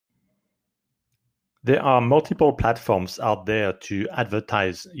There are multiple platforms out there to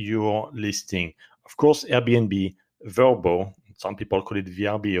advertise your listing. Of course, Airbnb, Vrbo, some people call it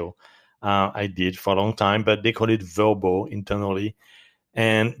VRBO. I did for a long time, but they call it Vrbo internally,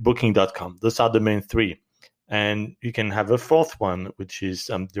 and Booking.com. Those are the main three. And you can have a fourth one, which is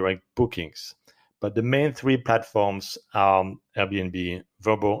direct bookings. But the main three platforms are Airbnb,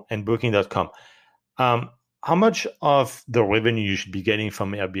 Vrbo, and Booking.com. How much of the revenue you should be getting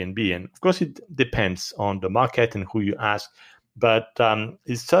from Airbnb? And of course, it depends on the market and who you ask. But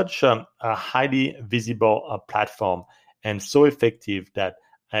it's such a highly visible platform and so effective that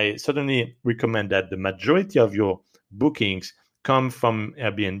I certainly recommend that the majority of your bookings come from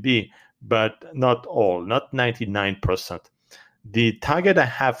Airbnb, but not all, not 99%. The target I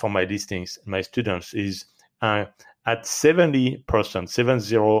have for my listings, my students, is at 70%,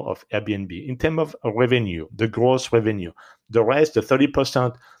 70 of Airbnb in terms of revenue, the gross revenue. The rest, the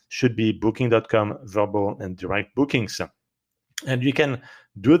 30%, should be Booking.com, Vrbo, and direct bookings. And you can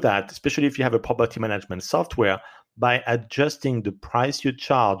do that, especially if you have a property management software, by adjusting the price you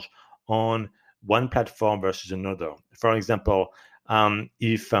charge on one platform versus another. For example,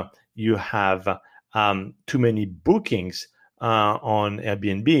 if you have too many bookings on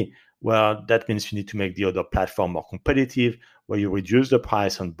Airbnb, well, that means you need to make the other platform more competitive, where you reduce the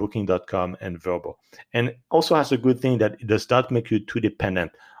price on Booking.com and Vrbo. And also has a good thing that it does not make you too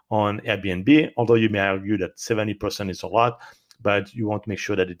dependent on Airbnb, although you may argue that 70% is a lot, but you want to make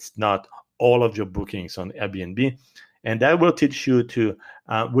sure that it's not all of your bookings on Airbnb. And that will teach you to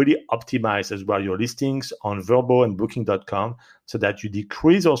really optimize as well your listings on Vrbo and Booking.com so that you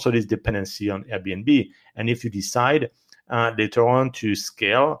decrease also this dependency on Airbnb. And if you decide later on to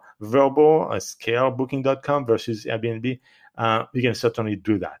scale Vrbo or scale Booking.com versus Airbnb, you can certainly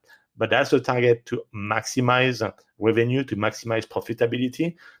do that. But that's the target, to maximize revenue, to maximize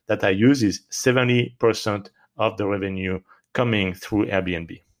profitability, that I use is 70% of the revenue coming through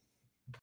Airbnb.